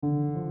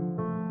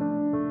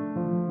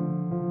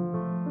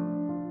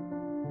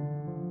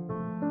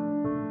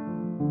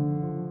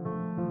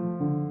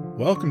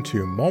Welcome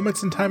to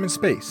Moments in Time and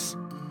Space,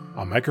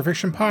 a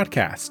microfiction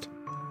podcast,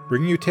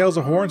 bringing you tales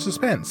of horror and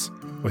suspense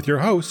with your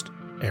host,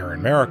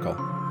 Aaron Miracle.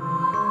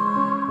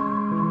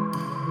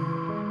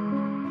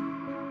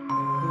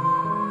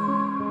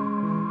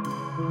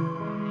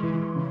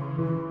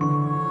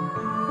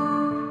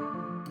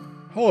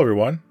 Hello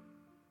everyone.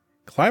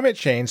 Climate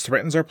change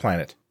threatens our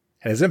planet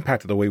and has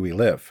impacted the way we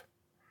live.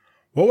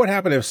 What would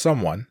happen if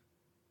someone,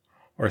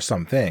 or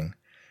something,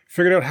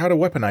 figured out how to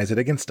weaponize it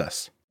against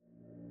us?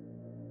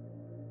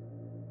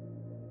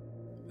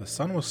 The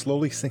sun was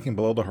slowly sinking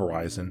below the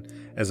horizon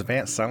as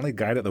Vance silently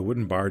guided the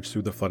wooden barge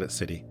through the flooded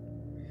city.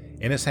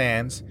 In his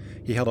hands,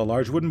 he held a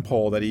large wooden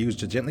pole that he used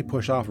to gently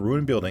push off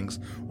ruined buildings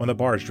when the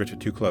barge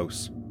drifted too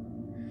close.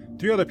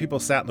 3 other people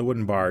sat in the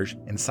wooden barge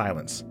in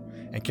silence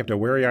and kept a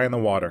wary eye on the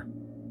water.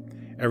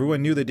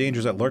 Everyone knew the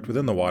dangers that lurked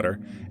within the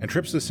water, and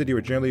trips to the city were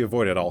generally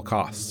avoided at all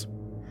costs.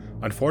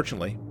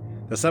 Unfortunately,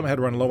 the summit had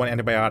run low on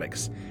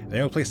antibiotics, and the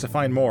only place to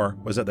find more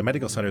was at the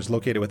medical centers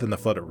located within the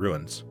flooded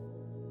ruins.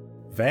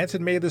 Vance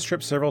had made this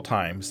trip several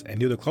times and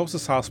knew the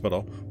closest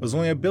hospital was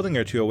only a building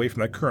or 2 away from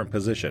their current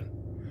position.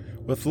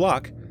 With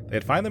luck,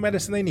 they'd find the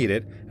medicine they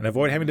needed and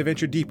avoid having to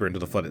venture deeper into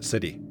the flooded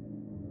city.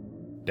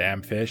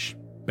 "Damn fish,"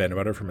 Ben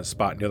muttered from his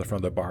spot near the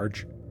front of the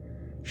barge.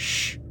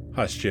 "Shh,"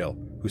 hushed Jill,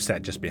 who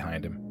sat just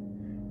behind him.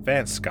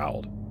 Vance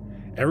scowled.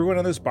 Everyone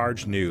on this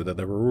barge knew that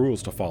there were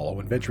rules to follow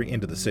when venturing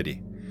into the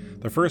city.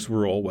 The first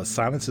rule was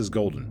silence is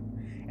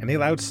golden. Any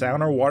loud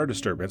sound or water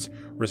disturbance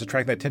risked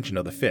attracting the attention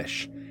of the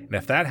fish, and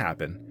if that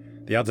happened,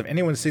 the odds of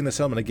anyone seeing the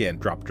settlement again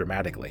dropped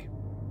dramatically.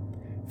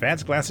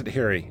 Vance glanced at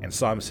Harry and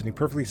saw him sitting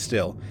perfectly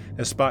still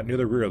in a spot near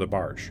the rear of the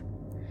barge.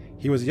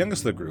 He was the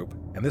youngest of the group,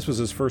 and this was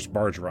his first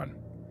barge run.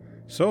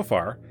 So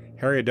far,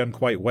 Harry had done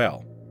quite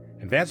well,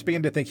 and Vance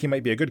began to think he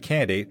might be a good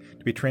candidate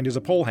to be trained as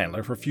a pole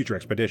handler for future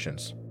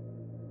expeditions.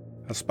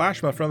 A splash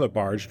from the front of the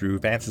barge drew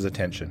Vance's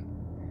attention.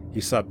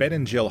 He saw Ben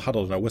and Jill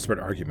huddled in a whispered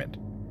argument.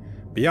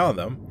 Beyond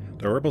them,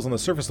 there were ripples on the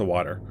surface of the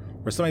water,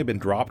 where something had been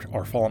dropped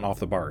or fallen off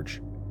the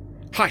barge.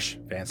 "Hush!"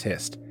 Vance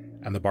hissed,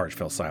 and the barge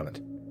fell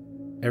silent.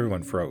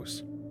 Everyone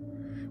froze.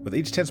 With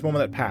each tense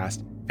moment that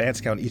passed,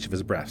 Vance counted each of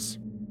his breaths.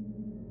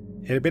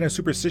 It had been a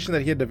superstition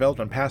that he had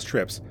developed on past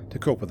trips to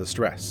cope with the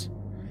stress.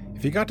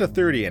 If he got to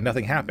 30 and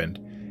nothing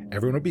happened,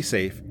 everyone would be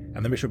safe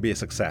and the mission would be a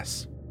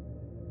success.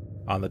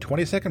 On the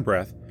 22nd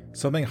breath,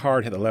 something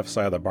hard hit the left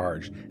side of the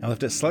barge and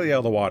lifted it slightly out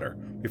of the water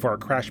before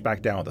it crashed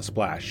back down with a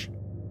splash.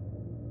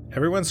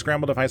 Everyone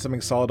scrambled to find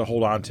something solid to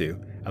hold on to,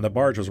 and the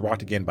barge was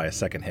rocked again by a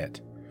second hit.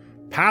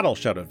 "Paddle!"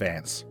 shouted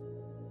Vance.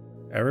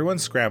 Everyone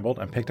scrambled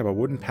and picked up a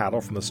wooden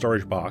paddle from the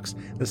storage box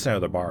in the center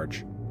of the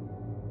barge.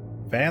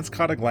 Vance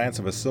caught a glance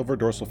of a silver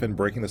dorsal fin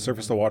breaking the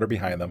surface of the water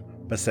behind them,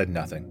 but said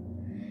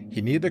nothing.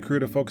 He needed the crew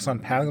to focus on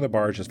paddling the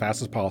barge as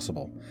fast as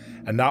possible,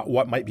 and not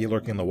what might be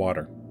lurking in the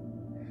water.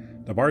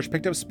 The barge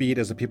picked up speed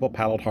as the people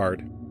paddled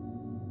hard.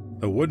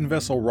 The wooden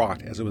vessel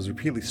rocked as it was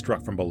repeatedly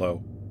struck from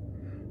below.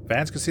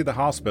 Vance could see the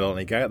hospital, and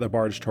he guided the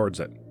barge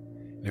towards it.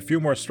 In a few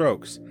more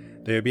strokes,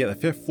 they would be at the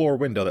 5th floor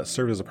window that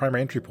served as a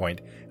primary entry point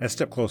and a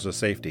step closer to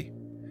safety.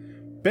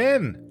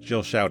 "Ben!"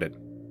 Jill shouted.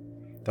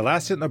 The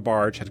last hit in the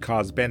barge had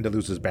caused Ben to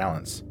lose his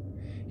balance.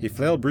 He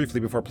flailed briefly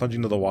before plunging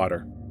into the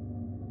water.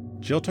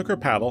 Jill took her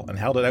paddle and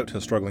held it out to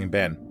the struggling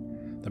Ben.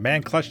 The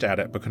man clutched at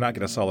it but could not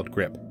get a solid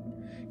grip.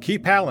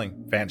 "Keep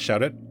paddling," Vance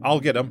shouted.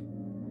 "I'll get him."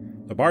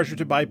 The barge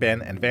drifted by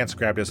Ben and Vance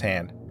grabbed his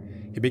hand.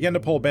 He began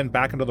to pull Ben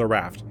back into the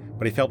raft,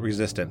 but he felt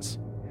resistance.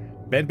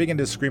 Ben began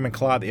to scream and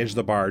claw at the edge of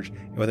the barge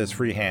with his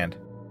free hand.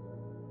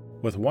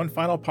 With one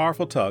final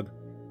powerful tug,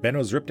 Ben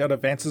was ripped out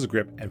of Vance's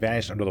grip and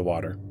vanished under the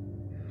water.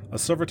 A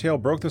silver tail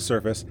broke the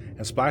surface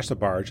and splashed the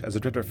barge as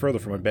it drifted further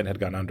from when Ben had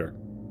gone under.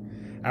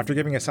 After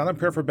giving a silent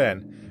prayer for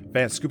Ben,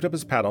 Vance scooped up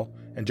his paddle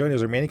and joined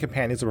his remaining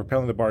companions in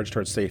propelling the barge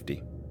towards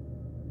safety.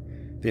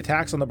 The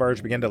attacks on the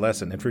barge began to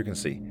lessen in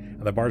frequency,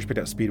 and the barge picked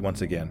up speed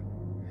once again.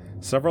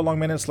 Several long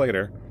minutes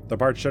later, the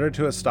barge shuddered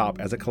to a stop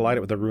as it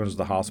collided with the ruins of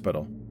the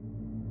hospital.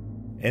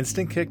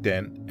 Instinct kicked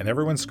in, and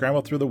everyone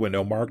scrambled through the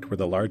window marked with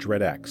a large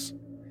red X.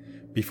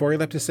 Before he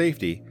left to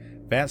safety,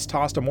 Vance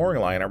tossed a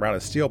mooring line around a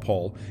steel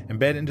pole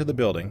embedded into the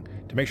building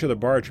to make sure the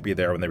barge would be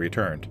there when they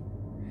returned.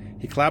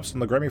 He collapsed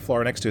on the grimy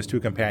floor next to his 2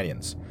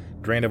 companions,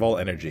 drained of all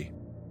energy.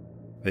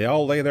 They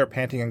all lay there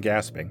panting and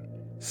gasping,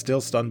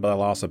 still stunned by the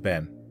loss of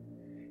Ben.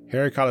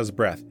 Harry caught his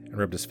breath and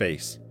rubbed his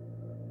face.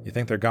 "You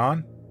think they're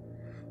gone?"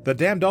 "The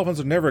damn dolphins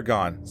are never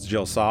gone,"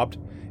 Jill sobbed.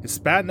 "It's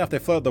bad enough they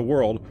flooded the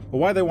world, but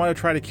why do they want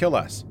to try to kill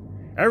us?"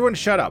 "Everyone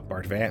shut up,"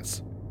 barked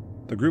Vance.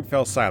 The group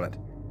fell silent,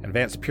 and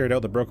Vance peered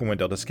out the broken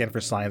window to scan for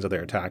signs of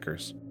their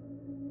attackers.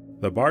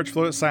 The barge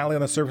floated silently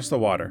on the surface of the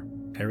water,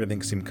 and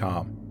everything seemed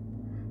calm.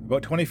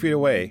 About 20 feet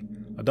away,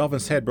 a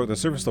dolphin's head broke the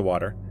surface of the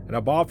water, and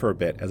it bobbed for a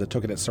bit as it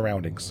took in its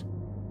surroundings.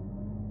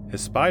 It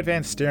spied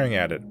Vance staring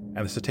at it,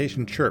 and the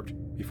cetacean chirped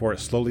before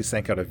it slowly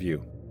sank out of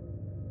view.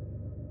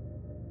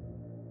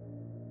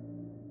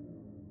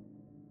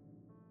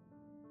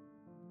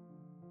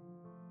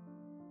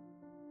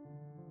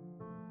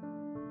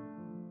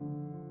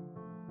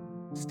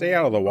 Stay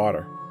out of the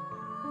water.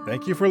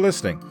 Thank you for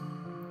listening.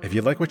 If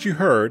you like what you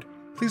heard,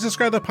 please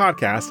subscribe to the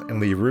podcast and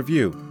leave a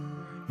review.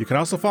 You can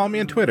also follow me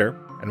on Twitter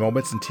at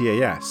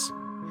MomentsInTAS.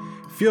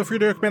 Feel free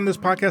to recommend this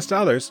podcast to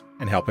others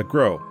and help it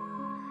grow.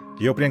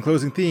 The opening and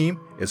closing theme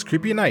is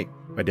Creepy Night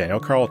by Daniel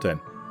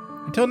Carlton.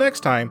 Until next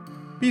time,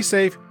 be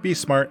safe, be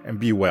smart, and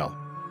be well.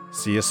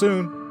 See you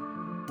soon.